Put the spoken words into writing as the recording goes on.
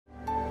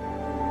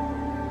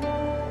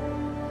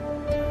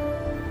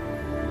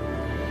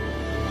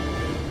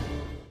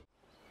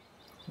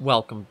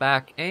Welcome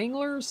back,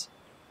 anglers.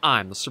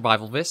 I'm the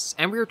Survivalist,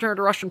 and we return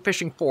to Russian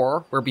Fishing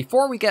 4, where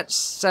before we get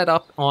set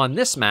up on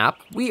this map,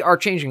 we are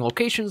changing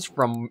locations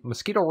from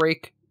Mosquito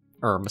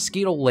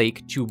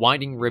Lake to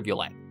Winding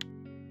Rivulet.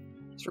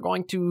 So we're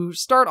going to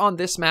start on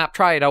this map,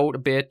 try it out a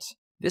bit.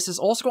 This is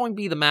also going to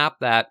be the map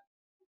that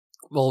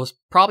we'll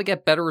probably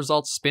get better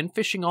results spin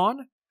fishing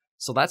on,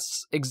 so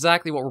that's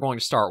exactly what we're going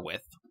to start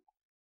with.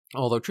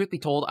 Although, truth be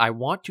told, I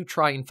want to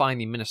try and find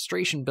the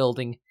administration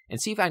building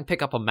and see if I can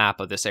pick up a map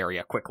of this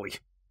area quickly.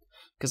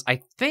 Because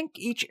I think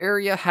each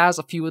area has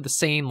a few of the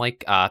same,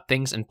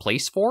 things in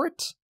place for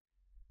it.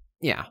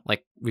 Yeah,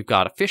 like, we've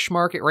got a fish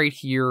market right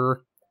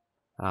here.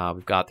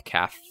 We've got the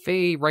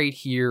cafe right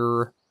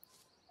here.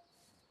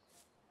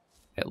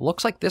 It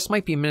looks like this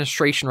might be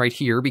administration right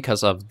here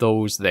because of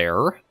those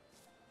there.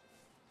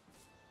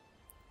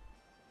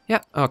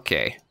 Yeah,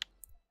 okay.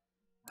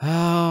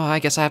 I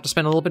guess I have to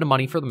spend a little bit of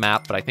money for the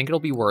map, but I think it'll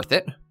be worth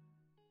it.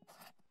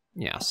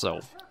 Yeah, so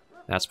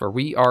that's where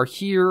we are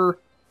here.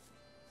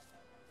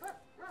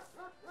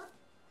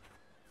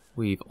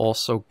 We've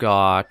also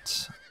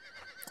got...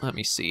 Let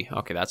me see.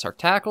 Okay, that's our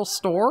tackle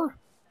store.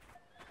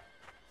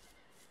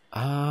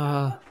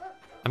 I'm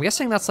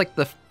guessing that's like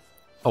the...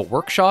 Oh,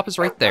 workshop is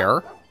right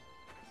there.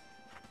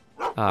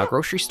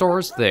 Grocery store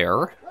is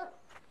there.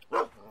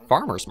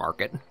 Farmer's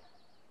market.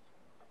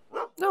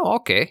 Oh,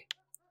 okay.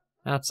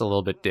 That's a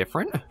little bit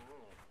different.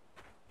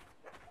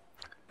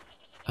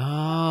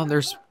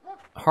 There's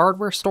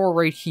hardware store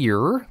right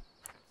here.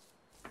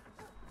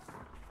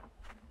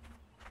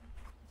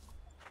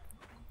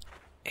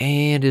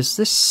 And is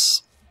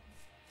this...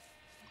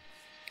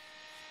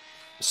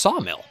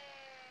 Sawmill?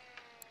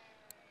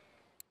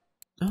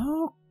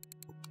 Oh,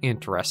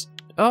 interesting.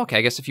 Okay,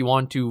 I guess if you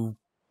want to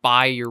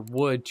buy your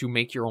wood to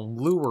make your own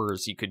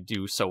lures, you could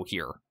do so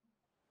here.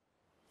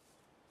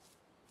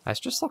 I was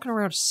just looking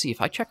around to see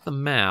if I check the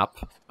map.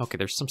 Okay,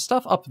 there's some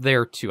stuff up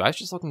there too. I was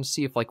just looking to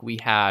see if we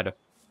had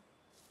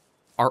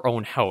our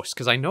own house,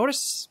 because I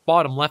noticed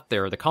bottom left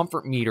there, the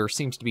comfort meter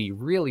seems to be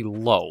really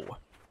low.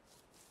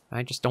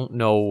 I just don't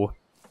know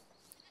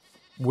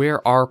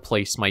where our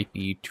place might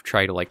be to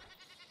try to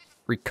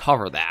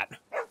recover that.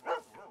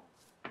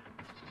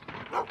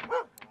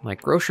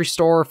 Like grocery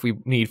store, if we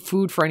need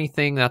food for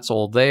anything, that's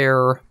all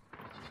there.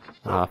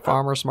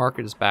 Farmer's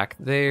market is back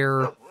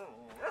there.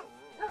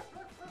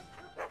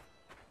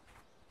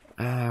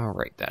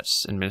 Alright,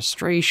 that's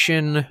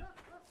administration.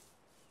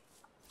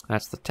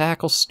 That's the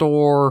tackle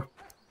store.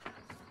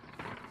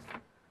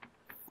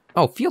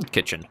 Oh, field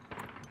kitchen.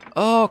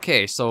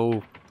 Okay,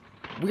 so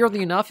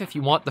weirdly enough, if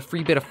you want the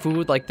free bit of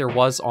food like there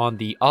was on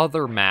the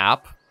other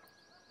map,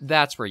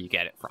 that's where you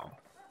get it from.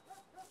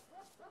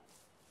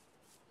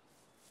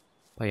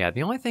 But yeah,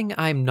 the only thing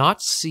I'm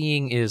not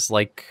seeing is,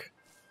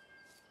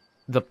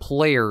 the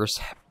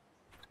player's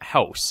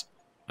house.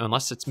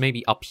 Unless it's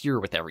maybe up here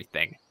with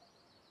everything.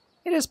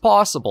 It is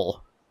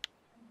possible.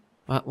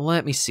 But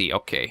let me see.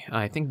 Okay,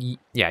 I think,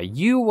 yeah,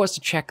 you was to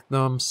check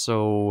them,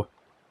 so...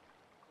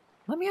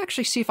 Let me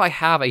actually see if I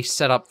have a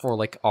setup for,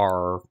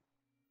 our...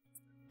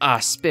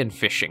 spin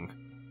fishing.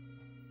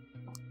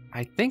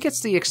 I think it's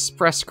the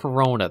Express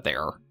Corona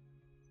there.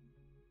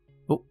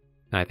 Oh,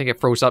 I think it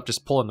froze up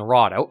just pulling the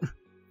rod out.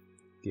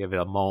 Give it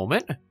a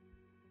moment.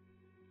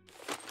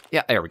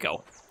 Yeah, there we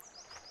go.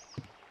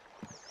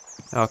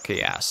 Okay,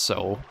 yeah,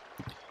 so...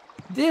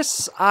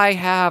 This, I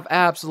have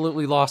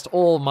absolutely lost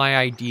all my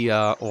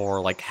idea,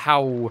 or,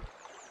 how...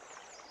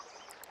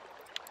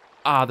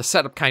 the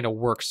setup kind of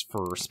works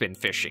for spin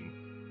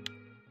fishing.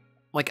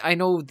 I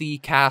know the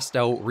cast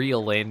out,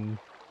 reel in,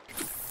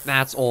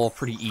 that's all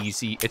pretty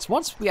easy. It's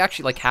once we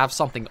actually, have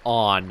something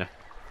on,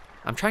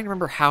 I'm trying to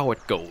remember how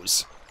it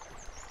goes.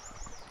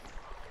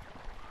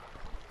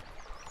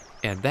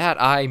 And that,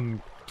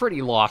 I'm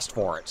pretty lost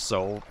for it,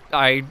 so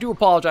I do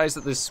apologize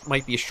that this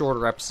might be a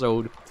shorter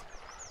episode.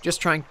 Just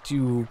trying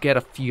to get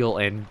a feel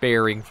and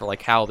bearing for,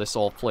 how this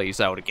all plays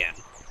out again.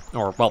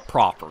 Or, well,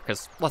 proper,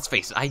 because, let's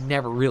face it, I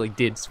never really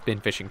did spin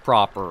fishing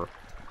proper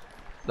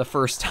the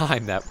first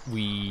time that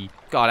we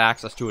got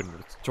access to it in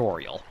the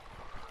tutorial.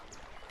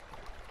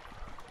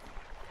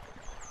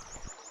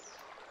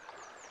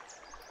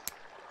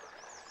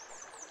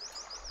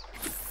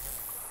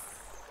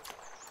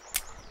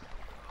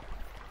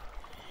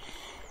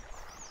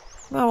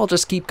 Well, we'll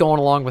just keep going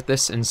along with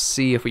this and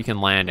see if we can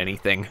land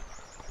anything.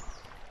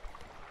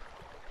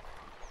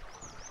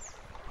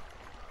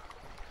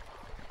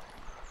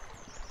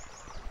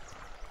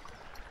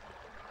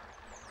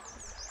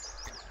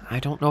 I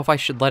don't know if I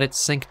should let it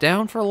sink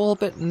down for a little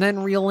bit and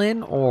then reel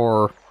in,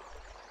 or...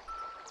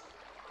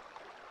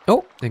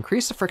 Oh,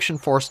 increase the friction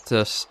force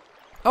to...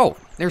 Oh,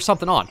 there's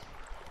something on.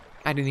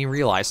 I didn't even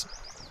realize.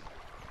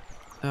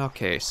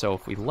 Okay, so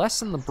if we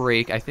lessen the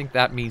brake, I think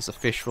that means the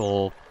fish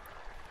will...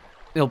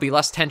 There'll be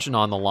less tension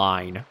on the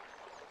line.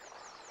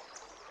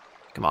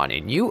 Come on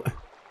in, you.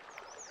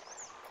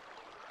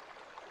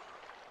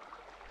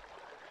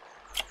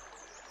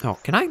 Oh,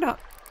 can I not...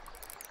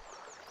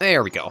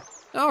 There we go.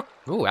 Oh,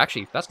 ooh,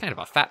 actually, that's kind of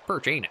a fat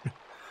perch, ain't it?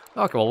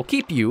 Okay, well, we'll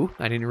keep you.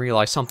 I didn't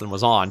realize something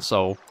was on,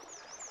 so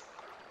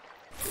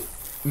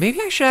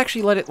Maybe I should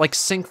actually let it, like,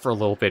 sink for a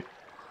little bit.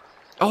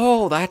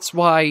 Oh, that's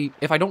why,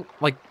 if I don't,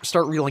 like,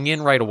 start reeling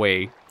in right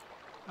away,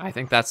 I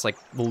think that's, like,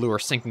 the lure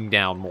sinking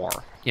down more.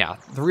 Yeah,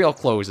 the reel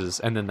closes,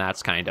 and then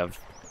that's kind of...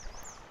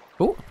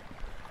 Oh.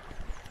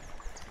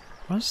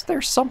 Was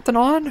there something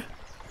on?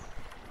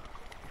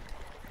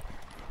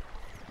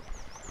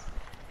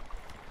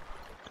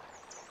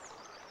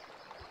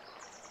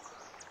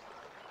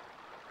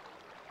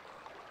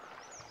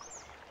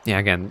 Yeah,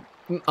 again,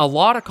 a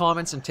lot of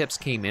comments and tips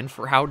came in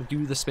for how to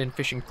do the spin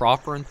fishing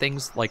proper and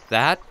things like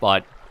that,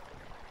 but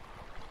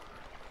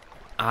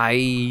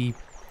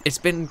it's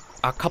been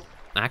a couple,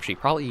 actually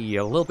probably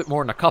a little bit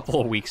more than a couple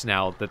of weeks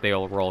now that they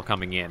were all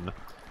coming in.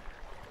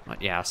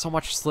 But yeah, so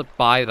much slipped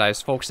by that I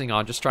was focusing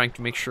on just trying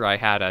to make sure I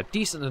had a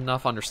decent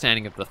enough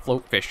understanding of the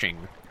float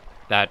fishing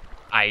that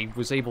I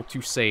was able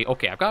to say,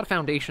 okay, I've got a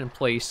foundation in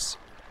place,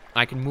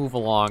 I can move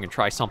along and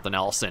try something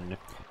else and it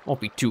won't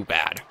be too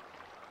bad.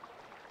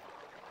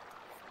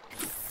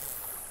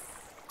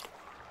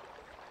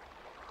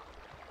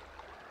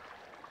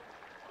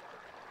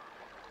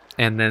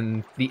 And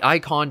then the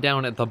icon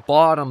down at the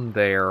bottom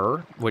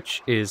there,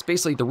 which is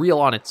basically the reel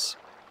on its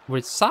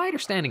side or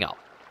standing up.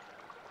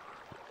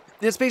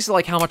 It's basically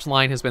like how much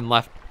line has been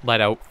let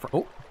out for...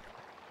 Oh.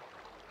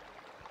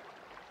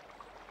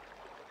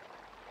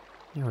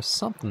 There was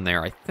something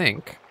there, I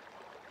think.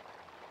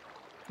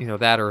 You know,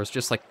 that or it's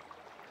just like...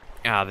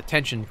 the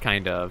tension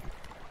kind of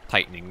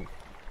tightening.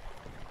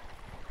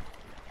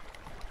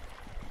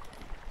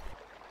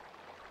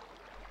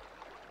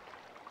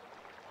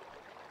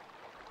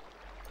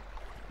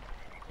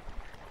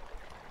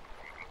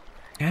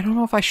 I don't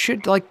know if I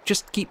should, like,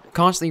 just keep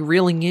constantly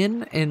reeling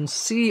in and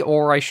see,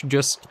 or I should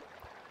just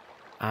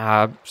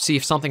see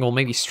if something will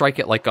maybe strike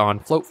it, like, on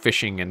float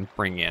fishing and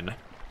bring in.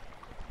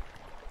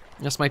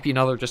 This might be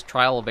another just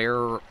trial and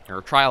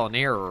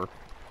error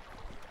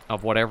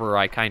of whatever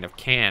I kind of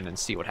can and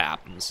see what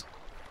happens.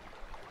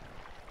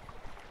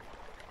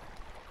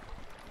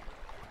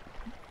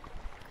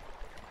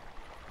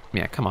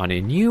 Yeah, come on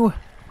in, you.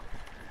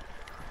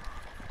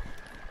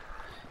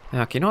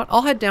 Okay, you know what?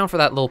 I'll head down for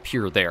that little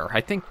pier there. I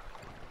think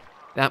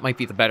that might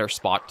be the better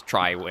spot to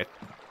try with.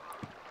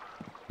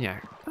 Yeah,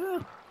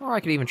 or I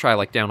could even try,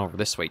 like, down over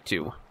this way,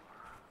 too.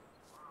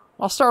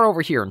 I'll start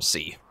over here and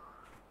see.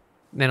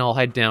 Then I'll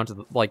head down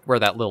to, like, where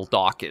that little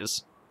dock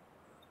is.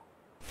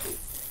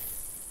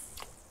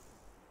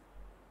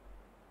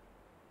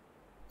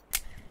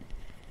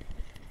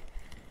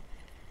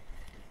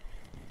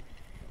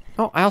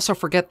 Oh, I also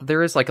forget that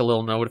there is, like, a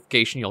little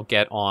notification you'll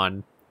get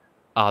on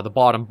the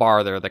bottom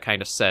bar there that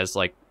kind of says,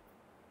 like,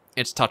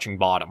 it's touching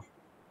bottom.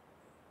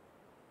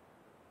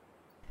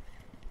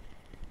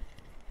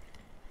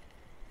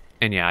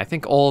 And yeah, I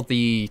think all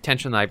the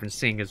tension that I've been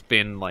seeing has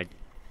been, like,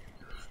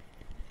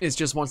 is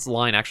just once the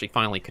line actually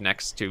finally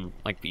connects to,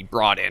 like, be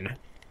brought in.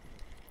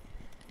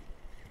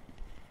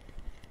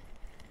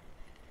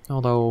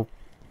 Although,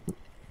 I'm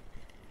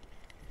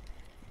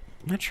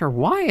not sure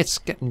why it's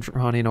getting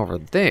drawn in over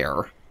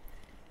there.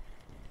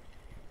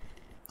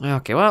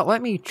 Okay, well,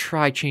 let me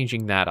try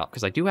changing that up,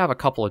 because I do have a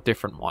couple of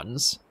different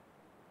ones.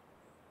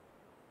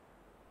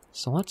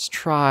 So let's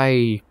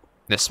try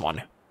this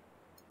one.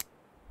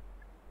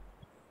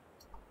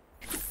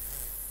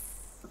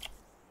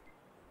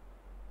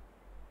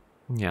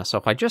 Yeah, so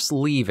if I just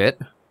leave it,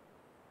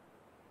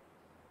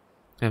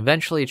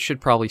 eventually it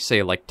should probably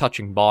say, like,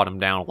 touching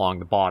bottom down along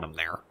the bottom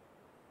there.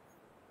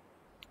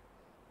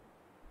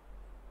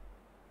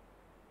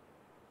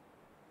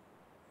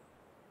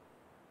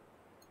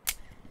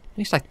 At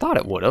least I thought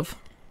it would have.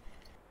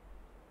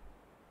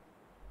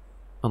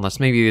 Unless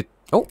maybe it...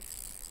 Oh!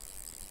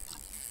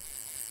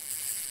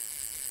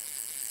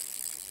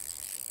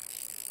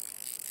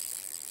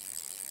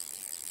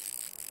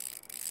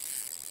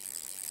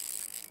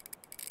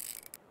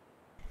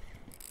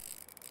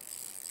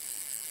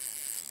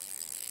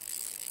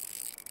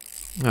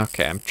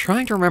 Okay, I'm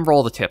trying to remember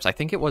all the tips. I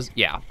think it was,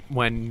 yeah,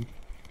 when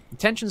the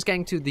tension's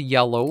getting to the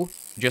yellow,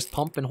 just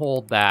pump and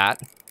hold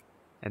that.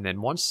 And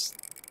then once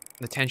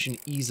the tension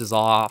eases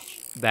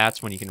off,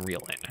 that's when you can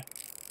reel in.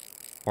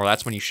 Or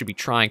that's when you should be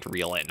trying to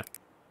reel in.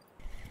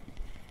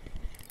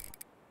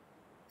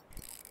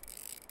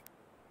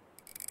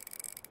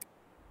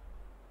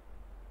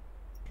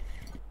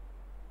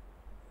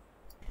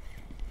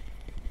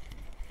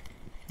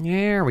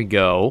 There we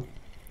go.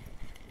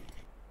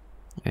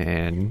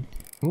 And...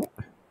 Ooh.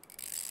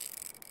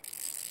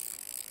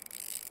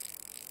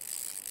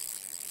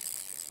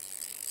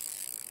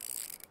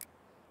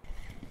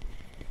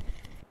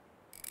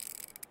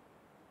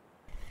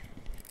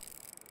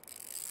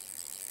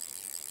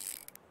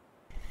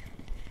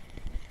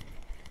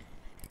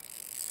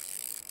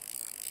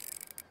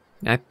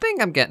 I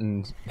think I'm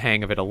getting the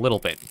hang of it a little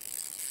bit.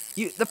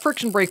 The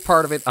friction brake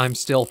part of it, I'm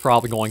still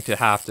probably going to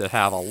have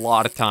a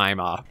lot of time,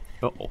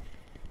 uh-oh.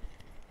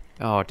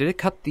 Oh, did it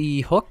cut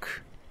the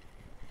hook?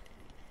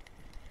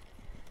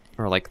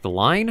 Or, like, the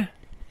line?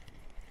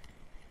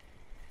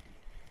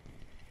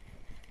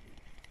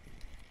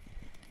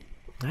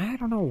 I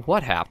don't know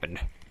what happened.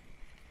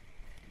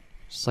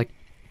 It's like,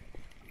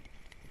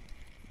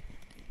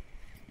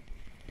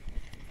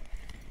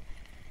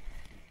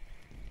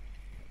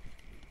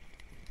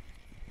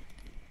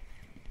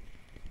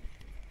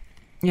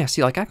 Yeah,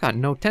 see, like, I've got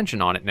no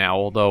tension on it now,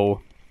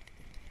 although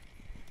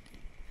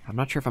I'm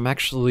not sure if I'm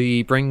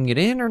actually bringing it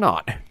in or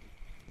not.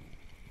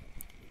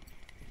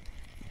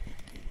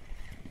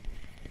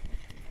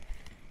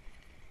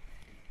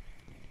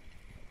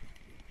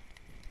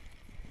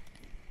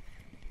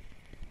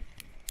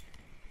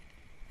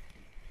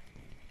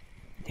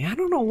 Yeah, I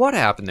don't know what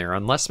happened there,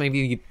 unless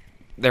maybe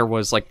there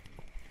was, like,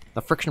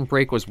 the friction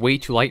brake was way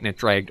too light and it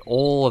dragged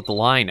all of the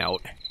line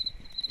out.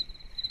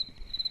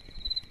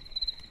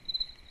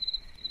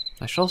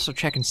 I should also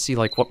check and see,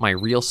 like, what my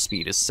reel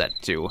speed is set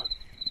to.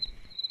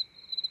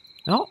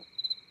 Oh,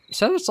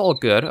 so it's all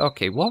good.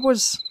 Okay, what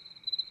was...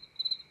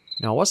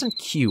 No, it wasn't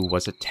Q.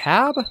 Was it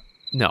tab?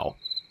 No.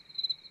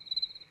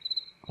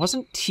 It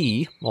wasn't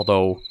T,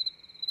 although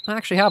I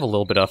actually have a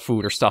little bit of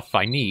food or stuff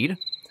I need.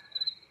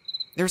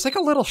 There's like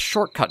a little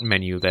shortcut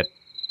menu that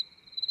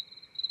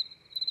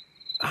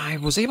I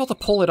was able to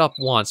pull it up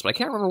once, but I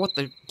can't remember what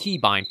the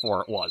keybind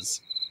for it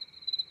was.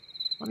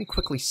 Let me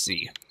quickly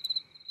see.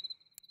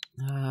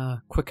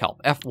 Quick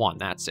help. F1,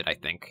 that's it, I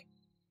think.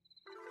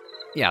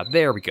 Yeah,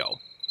 there we go.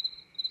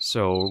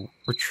 So,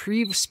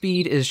 retrieve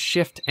speed is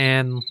shift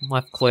and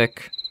left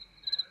click.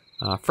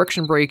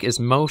 Friction brake is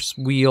mouse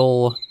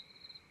wheel.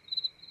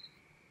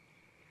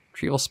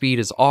 Retrieval speed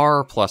is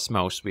R plus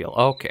mouse wheel.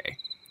 Okay.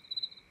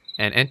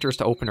 And enters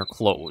to open or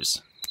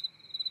close.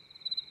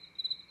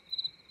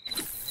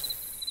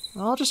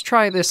 I'll just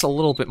try this a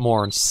little bit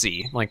more and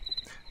see. Like,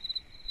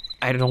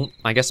 I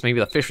guess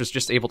maybe the fish was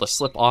just able to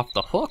slip off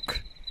the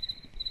hook?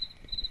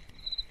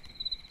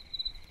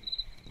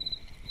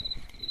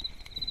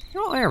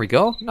 Oh, there we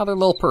go. Another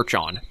little perch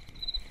on.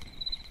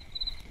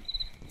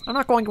 I'm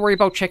not going to worry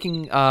about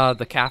checking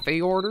the cafe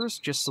orders,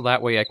 just so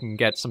that way I can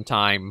get some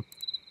time.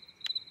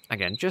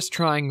 Again, just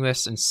trying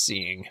this and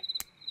seeing.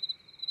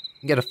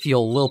 Get a feel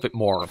a little bit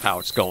more of how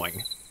it's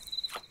going.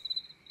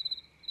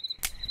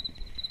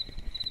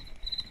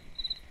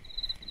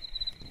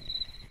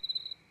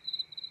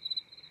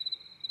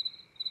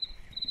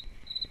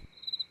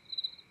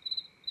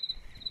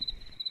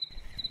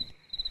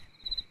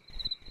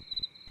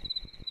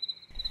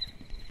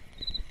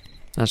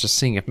 I was just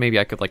seeing if maybe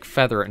I could, like,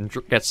 feather it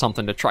and get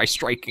something to try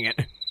striking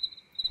it.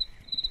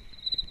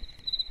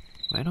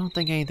 I don't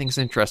think anything's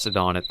interested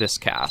on it this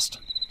cast.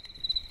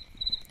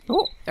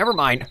 Oh, never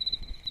mind.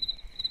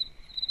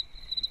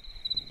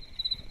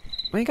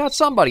 We got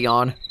somebody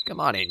on. Come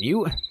on in,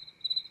 you.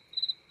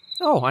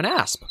 Oh, an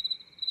asp.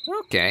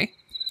 Okay.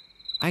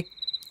 I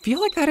feel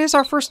like that is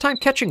our first time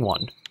catching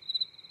one.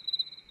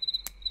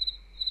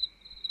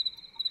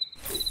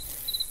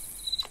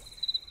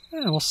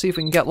 Yeah, we'll see if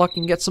we can get lucky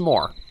and get some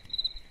more.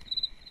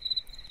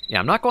 Yeah,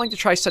 I'm not going to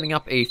try setting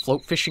up a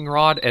float fishing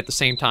rod at the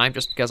same time,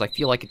 just because I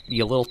feel like it'd be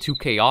a little too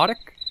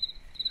chaotic.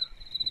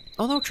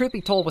 Although, truth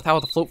be told, with how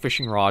the float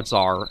fishing rods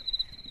are,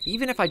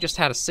 even if I just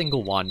had a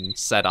single one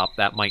set up,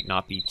 that might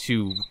not be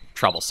too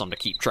troublesome to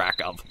keep track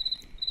of.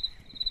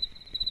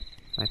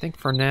 I think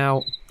for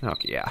now...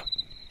 Okay, yeah.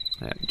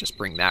 Just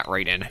bring that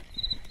right in.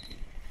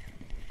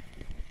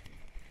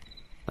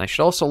 I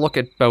should also look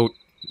at about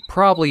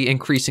probably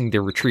increasing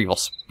the retrieval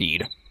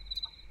speed.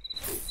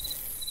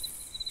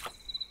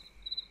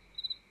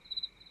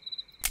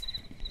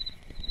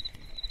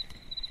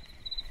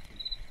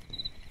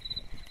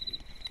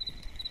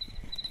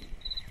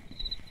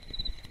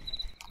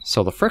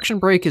 So the friction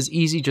brake is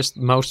easy, just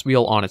mouse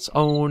wheel on its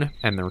own,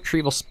 and the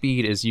retrieval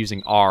speed is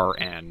using R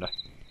and...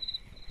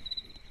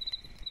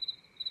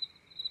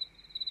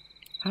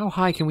 How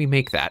high can we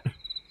make that?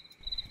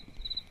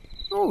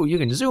 Oh, you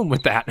can zoom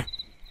with that.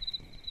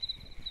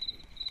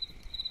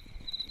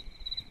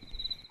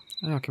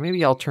 Okay,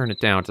 maybe I'll turn it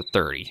down to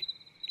 30.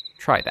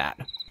 Try that.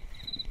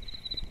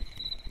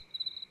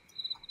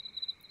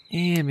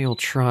 And we'll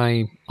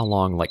try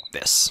along like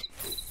this.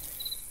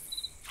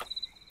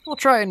 We'll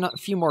try a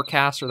few more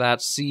casts for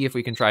that, see if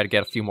we can try to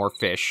get a few more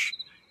fish,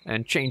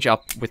 and change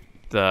up with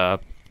the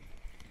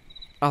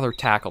other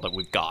tackle that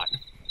we've got.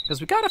 Because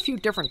we've got a few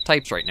different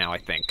types right now, I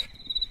think.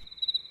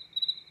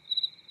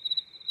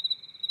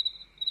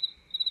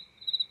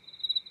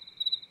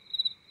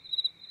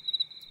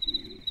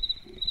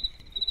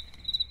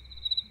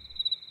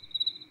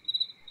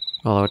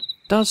 Although it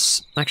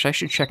does... Actually, I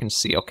should check and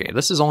see. Okay,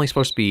 this is only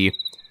supposed to be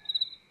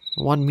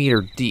 1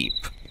 meter deep.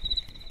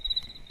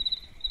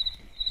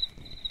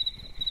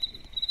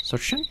 So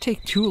it shouldn't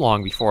take too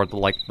long before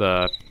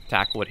the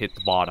tackle would hit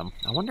the bottom.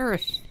 I wonder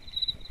if...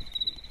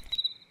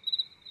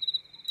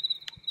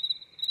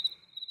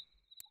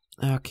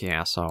 Okay,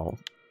 yeah, so...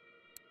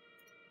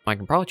 I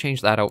can probably change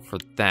that out for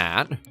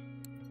that.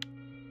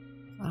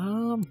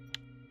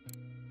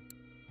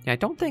 Yeah, I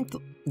don't think...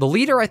 The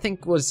leader, I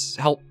think, is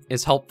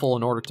helpful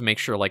in order to make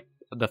sure, like,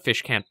 the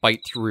fish can't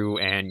bite through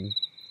and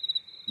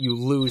you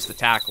lose the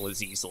tackle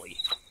as easily.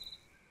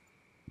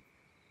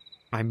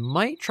 I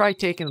might try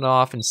taking it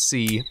off and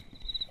see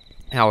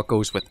how it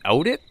goes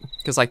without it,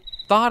 because I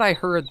thought I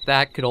heard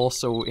that could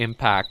also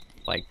impact,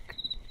 like,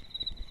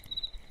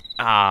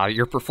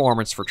 your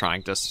performance for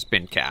trying to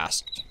spin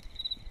cast.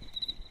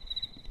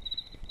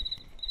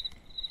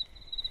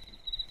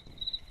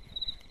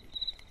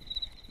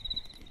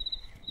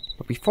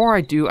 before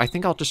I do, I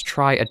think I'll just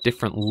try a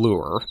different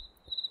lure.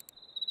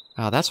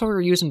 That's what we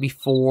were using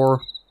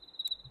before.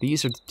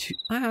 These are the two...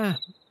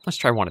 let's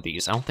try one of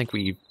these. I don't think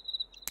we've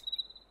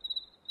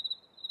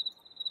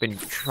been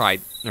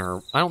tried...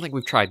 Or, I don't think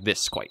we've tried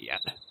this quite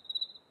yet.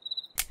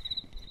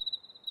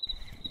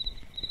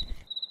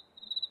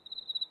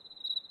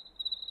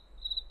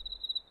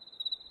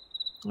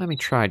 Let me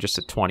try just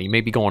at 20.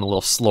 Maybe going a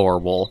little slower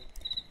will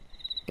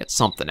get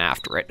something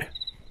after it.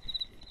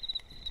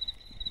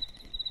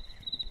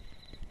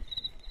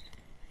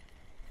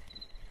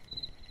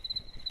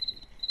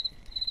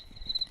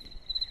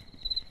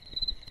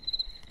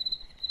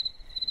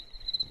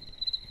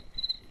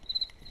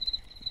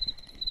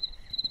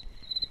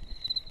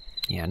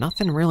 Yeah,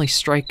 nothing really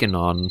striking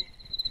on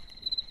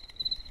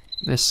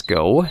this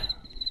go.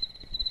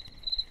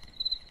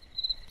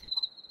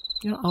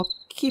 You know, I'll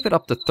keep it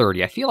up to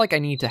 30. I feel like I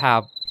need to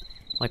have,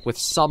 like, with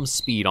some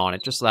speed on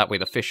it, just so that way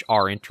the fish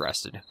are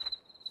interested.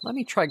 Let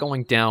me try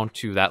going down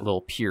to that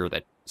little pier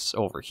that's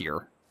over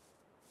here.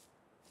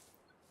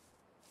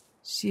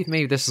 See if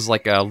maybe this is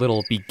like a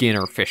little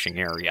beginner fishing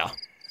area.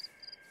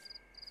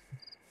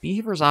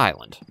 Beaver's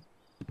Island.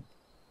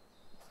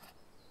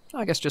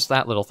 I guess just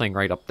that little thing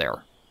right up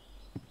there.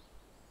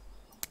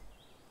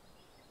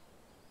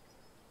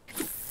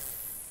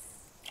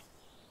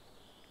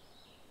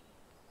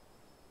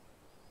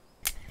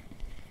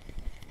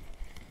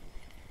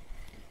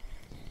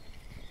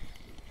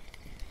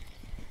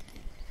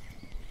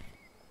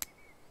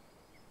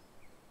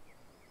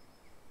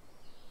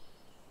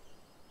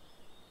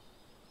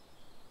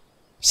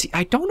 See,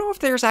 I don't know if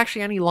there's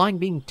actually any line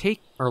being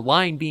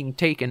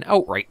taken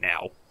out right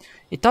now.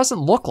 It doesn't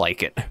look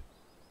like it.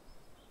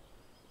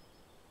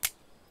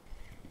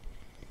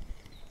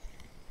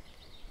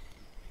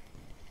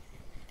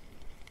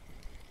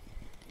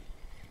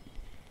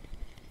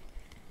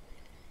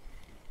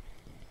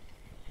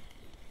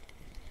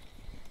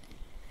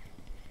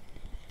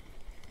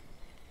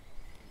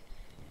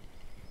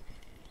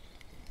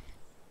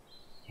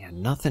 Yeah,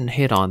 nothing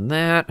hit on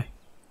that.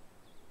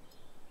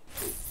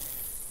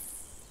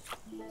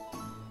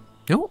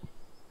 Nope.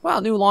 Well,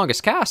 new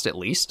longest cast, at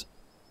least.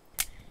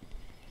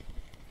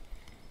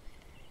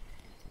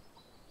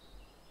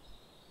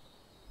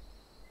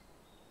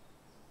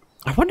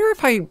 I wonder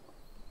if I...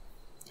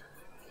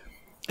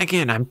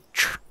 Again, I'm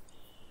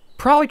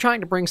probably trying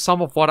to bring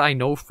some of what I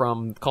know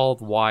from Call of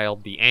the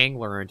Wild, the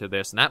Angler, into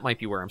this, and that might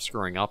be where I'm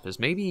screwing up, is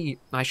maybe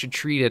I should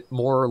treat it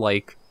more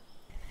like...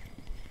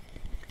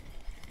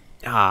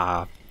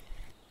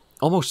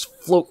 almost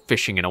float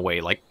fishing in a way,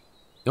 like...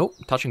 Nope,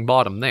 touching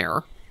bottom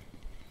there.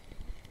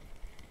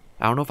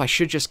 I don't know if I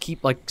should just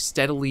keep, like,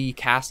 steadily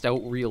cast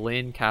out, reel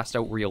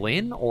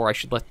in, or I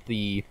should let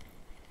the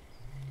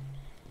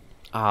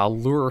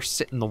lure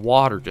sit in the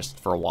water just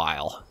for a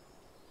while.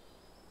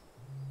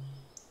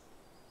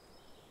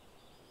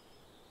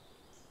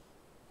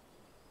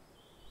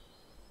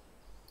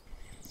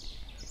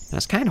 I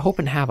was kind of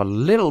hoping to have a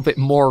little bit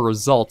more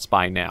results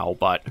by now,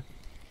 but...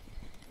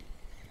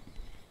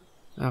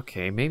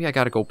 Okay, maybe I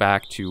gotta go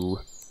back to...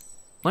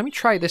 Let me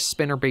try this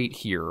spinnerbait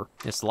here.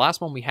 It's the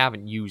last one we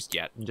haven't used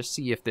yet, and just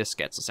see if this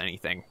gets us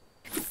anything.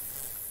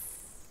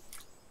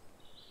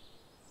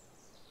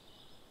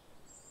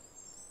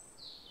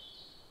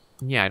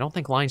 Yeah, I don't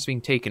think line's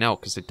being taken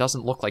out, because it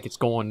doesn't look like it's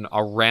going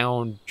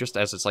around just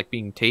as it's, like,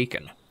 being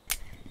taken.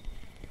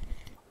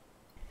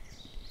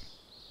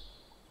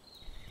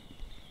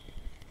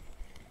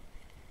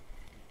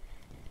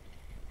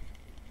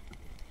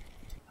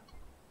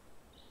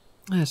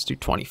 Let's do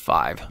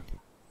 25.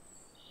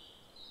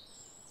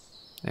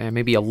 And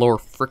maybe a lower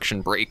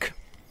friction break.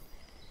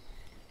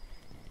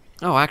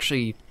 Oh,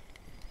 actually,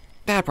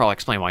 that'd probably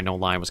explain why no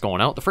line was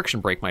going out. The friction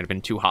break might have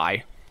been too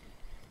high.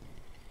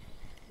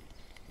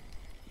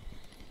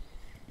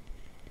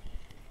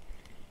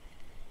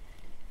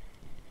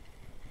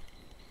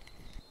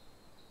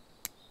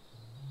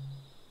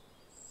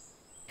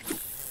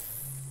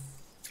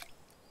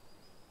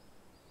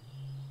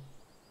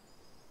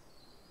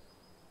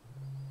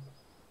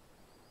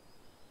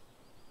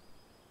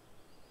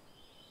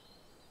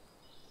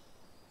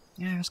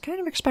 Yeah, I was kind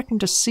of expecting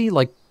to see,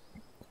 like,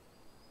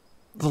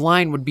 the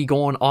line would be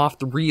going off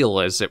the reel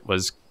as it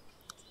was,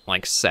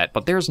 like, set,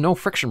 but there's no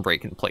friction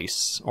break in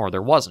place, or there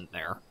wasn't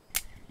there.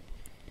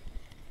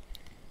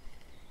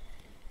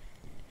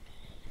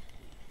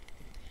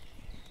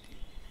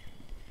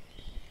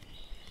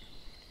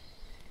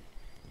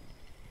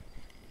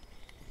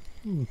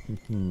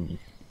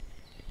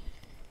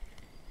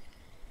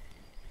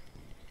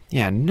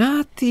 Yeah,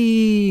 not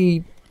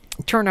the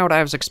turnout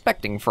I was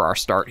expecting for our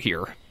start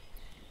here.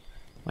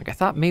 Like, I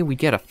thought maybe we'd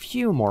get a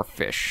few more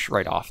fish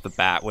right off the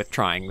bat with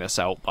trying this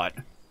out, but...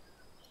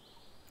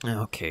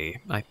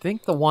 Okay, I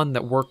think the one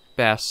that worked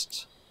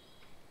best...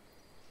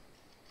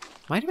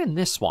 might have been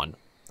this one.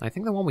 I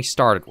think the one we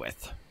started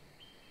with.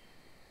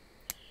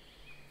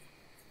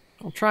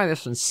 I'll try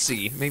this and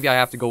see. Maybe I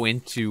have to go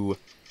into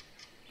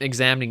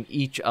examining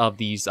each of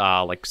these,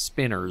 like,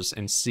 spinners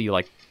and see,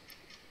 like,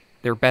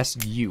 their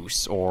best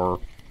use, or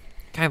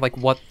kind of like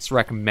what's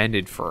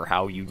recommended for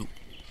how you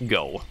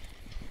go.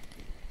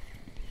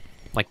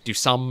 Like, do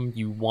some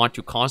you want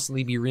to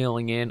constantly be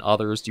reeling in,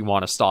 others do you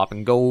want to stop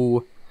and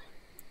go,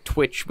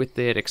 twitch with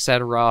it,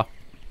 etc.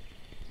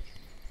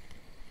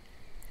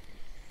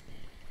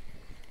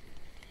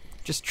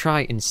 Just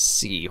try and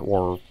see,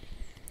 or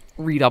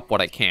read up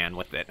what I can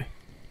with it.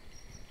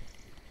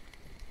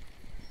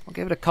 I'll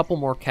give it a couple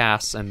more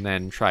casts and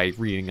then try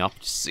reading up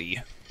to see.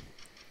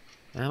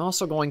 And I'm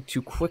also going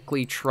to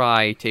quickly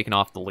try taking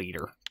off the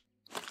leader.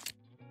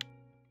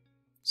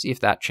 See if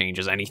that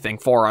changes anything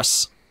for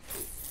us.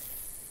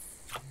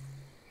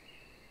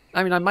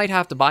 I mean, I might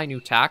have to buy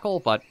new tackle,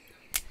 but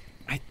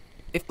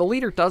if the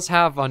leader does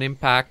have an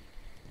impact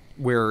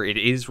where it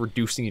is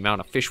reducing the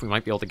amount of fish we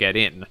might be able to get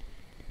in,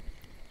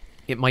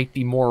 it might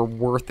be more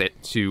worth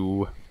it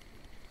to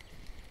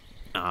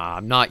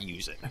not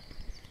use it.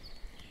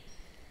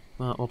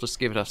 Well, we'll just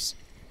give it us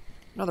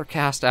another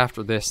cast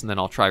after this, and then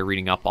I'll try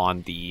reading up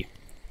on the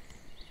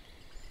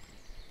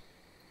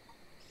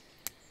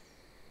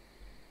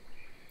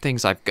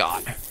things I've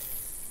got.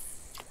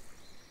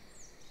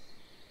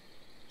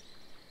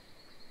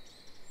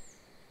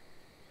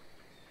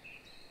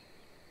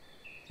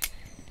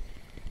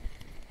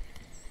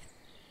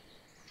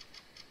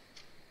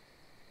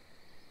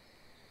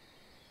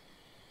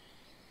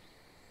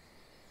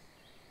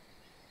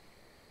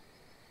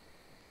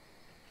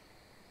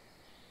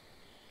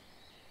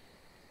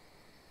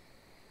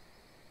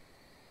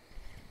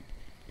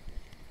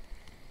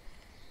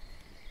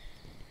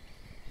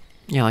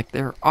 Yeah, like,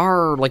 there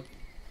are, like,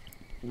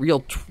 real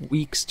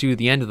tweaks to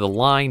the end of the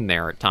line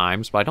there at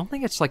times, but I don't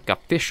think it's, like, a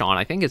fish on.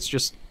 I think it's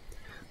just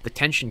the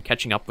tension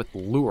catching up with the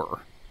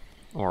lure,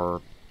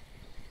 or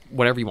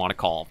whatever you want to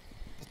call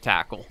the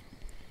tackle.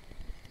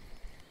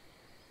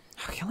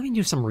 Okay, let me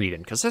do some reading,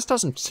 because this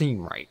doesn't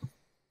seem right.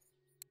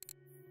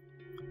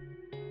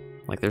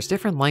 Like, there's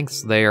different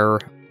lengths there.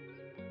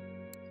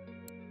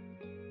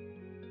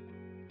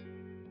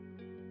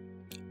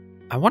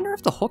 I wonder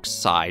if the hook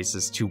size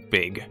is too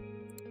big.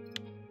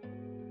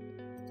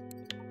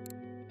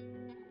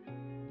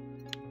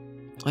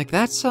 Like,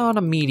 that's on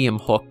a medium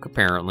hook,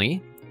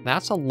 apparently.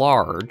 That's a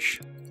large.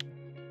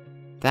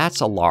 That's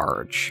a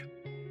large.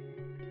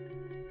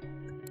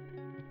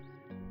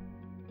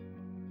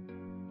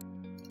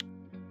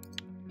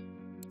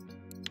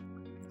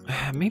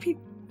 Maybe...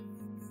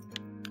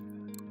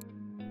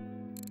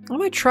 I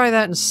might try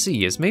that and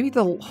see, is maybe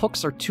the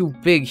hooks are too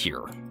big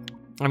here.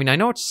 I mean, I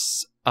know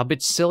it's a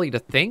bit silly to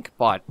think,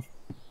 but...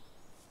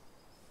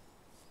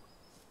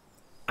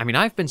 I mean,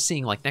 I've been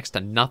seeing, like, next to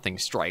nothing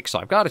strike, so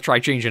I've got to try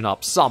changing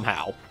up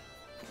somehow.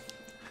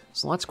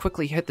 So let's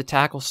quickly hit the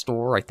tackle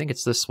store. I think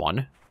it's this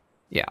one.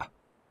 Yeah.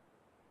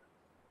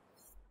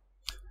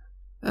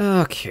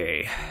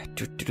 Okay.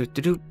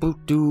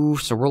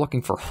 So we're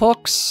looking for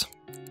hooks.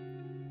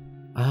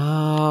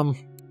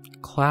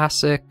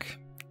 Classic.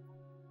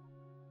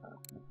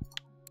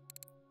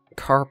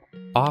 Carp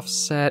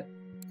offset.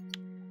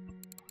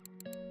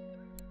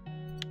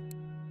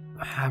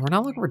 We're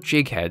not looking for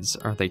jig heads.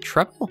 Are they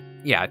treble?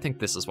 Yeah, I think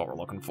this is what we're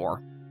looking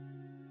for.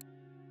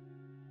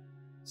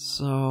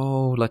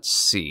 So, let's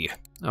see.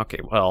 Okay,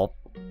 well...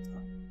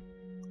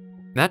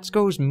 that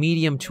goes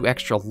medium to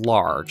extra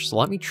large, so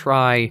let me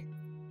try...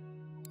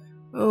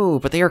 oh,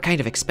 but they are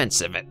kind of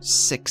expensive at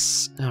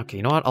 6. Okay,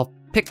 you know what? I'll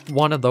pick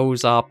one of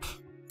those up.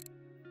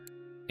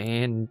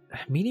 And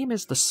medium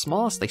is the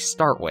smallest they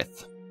start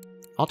with.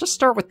 I'll just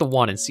start with the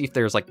one and see if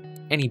there's, like,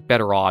 any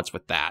better odds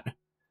with that.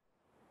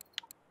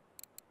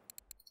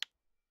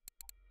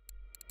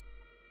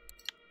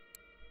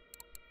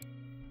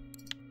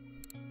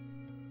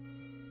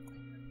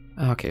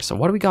 Okay, so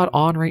what do we got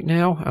on right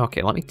now?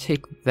 Okay, let me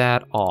take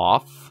that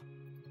off.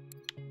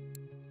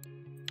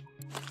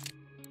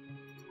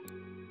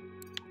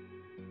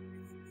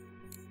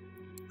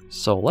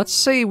 So let's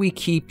say we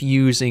keep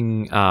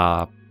using,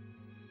 I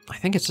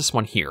think it's this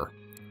one here.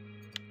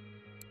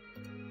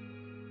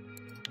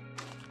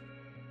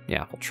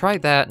 Yeah, we'll try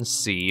that and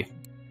see.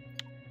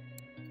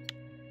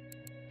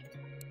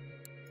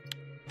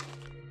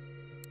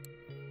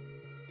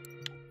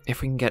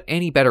 If we can get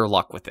any better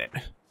luck with it.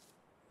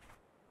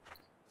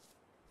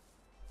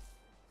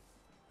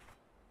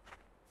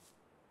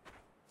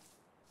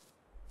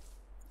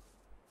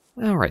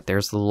 Alright,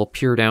 there's the little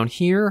pier down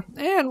here,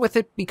 and with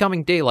it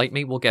becoming daylight,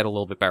 maybe we'll get a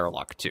little bit better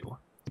luck, too.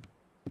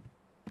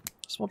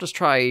 So we'll just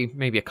try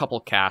maybe a couple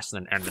casts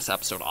and then end this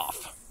episode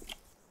off.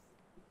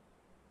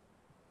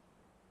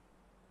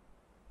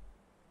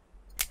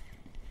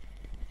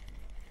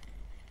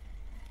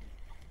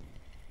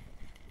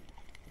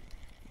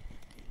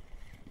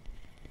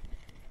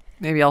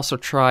 Maybe also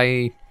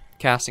try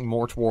casting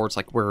more towards,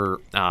 like, where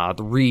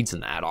the reeds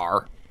and that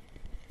are.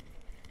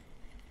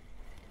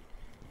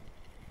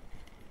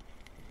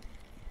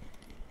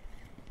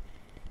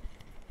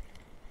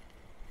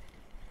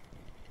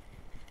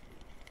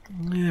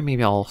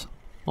 Maybe I'll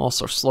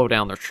also slow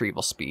down the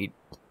retrieval speed.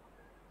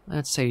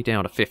 Let's say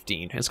down to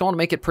 15. It's going to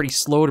make it pretty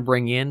slow to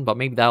bring in, but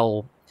maybe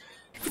that'll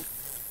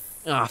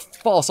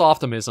false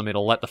optimism,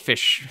 it'll let the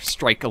fish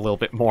strike a little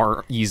bit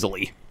more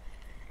easily.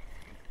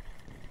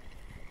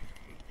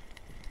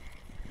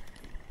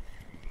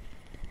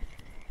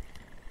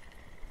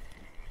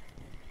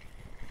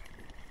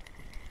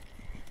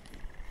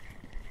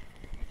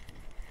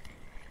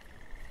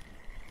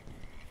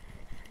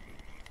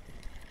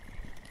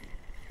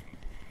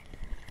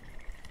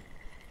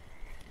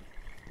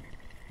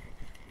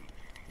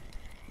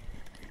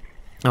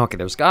 Okay,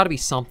 there's got to be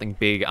something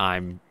big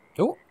I'm...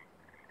 Oh.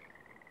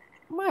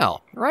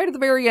 Well, right at the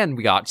very end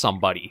we got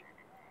somebody.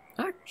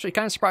 Actually,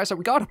 kind of surprised that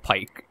we got a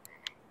pike.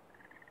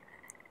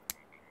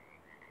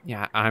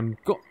 Yeah, I'm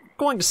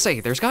going to say,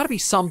 there's got to be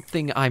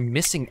something I'm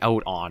missing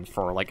out on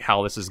for, like,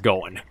 how this is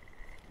going.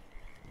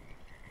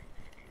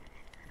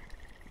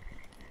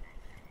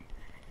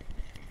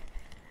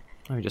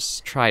 Let me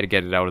just try to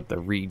get it out of the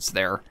reeds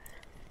there.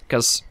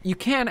 Because you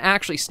can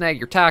actually snag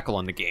your tackle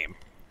in the game.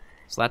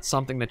 So that's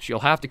something that you'll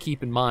have to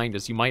keep in mind,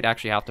 as you might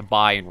actually have to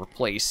buy and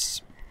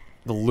replace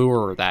the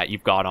lure that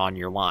you've got on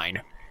your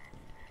line.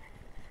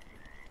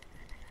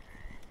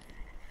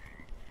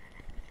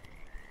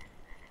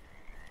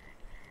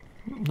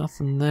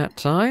 Nothing that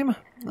time.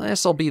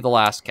 This'll be the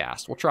last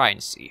cast. We'll try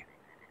and see.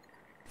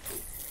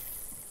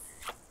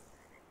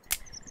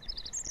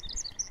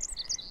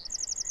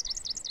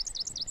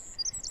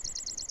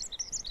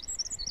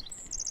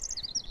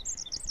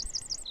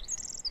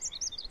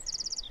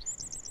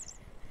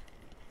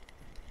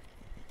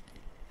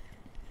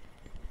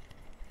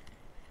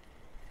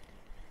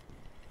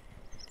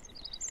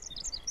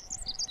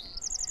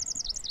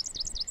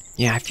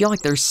 Yeah, I feel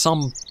like there's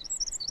something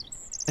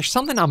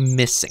I'm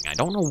missing. I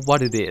don't know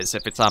what it is.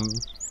 If it's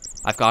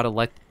I've got to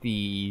let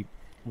the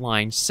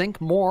line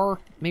sink more.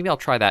 Maybe I'll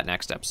try that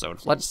next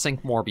episode. Let it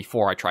sink more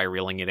before I try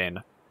reeling it in.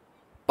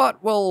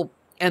 But we'll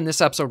end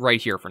this episode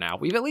right here for now.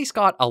 We've at least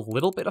got a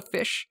little bit of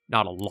fish.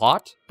 Not a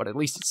lot, but at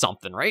least it's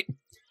something, right?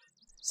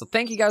 So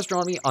thank you guys for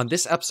joining me on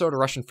this episode of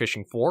Russian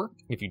Fishing 4.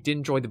 If you did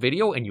enjoy the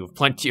video and you have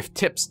plenty of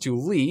tips to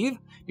leave,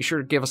 be sure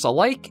to give us a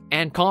like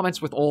and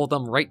comments with all of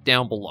them right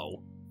down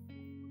below.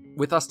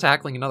 With us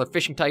tackling another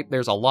fishing type,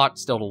 there's a lot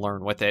still to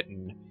learn with it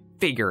and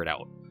figure it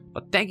out.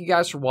 But thank you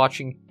guys for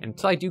watching, and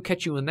until I do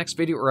catch you in the next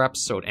video or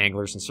episode,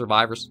 anglers and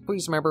survivors,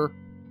 please remember,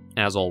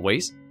 as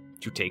always,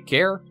 to take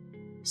care,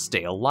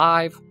 stay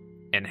alive,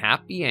 and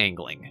happy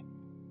angling.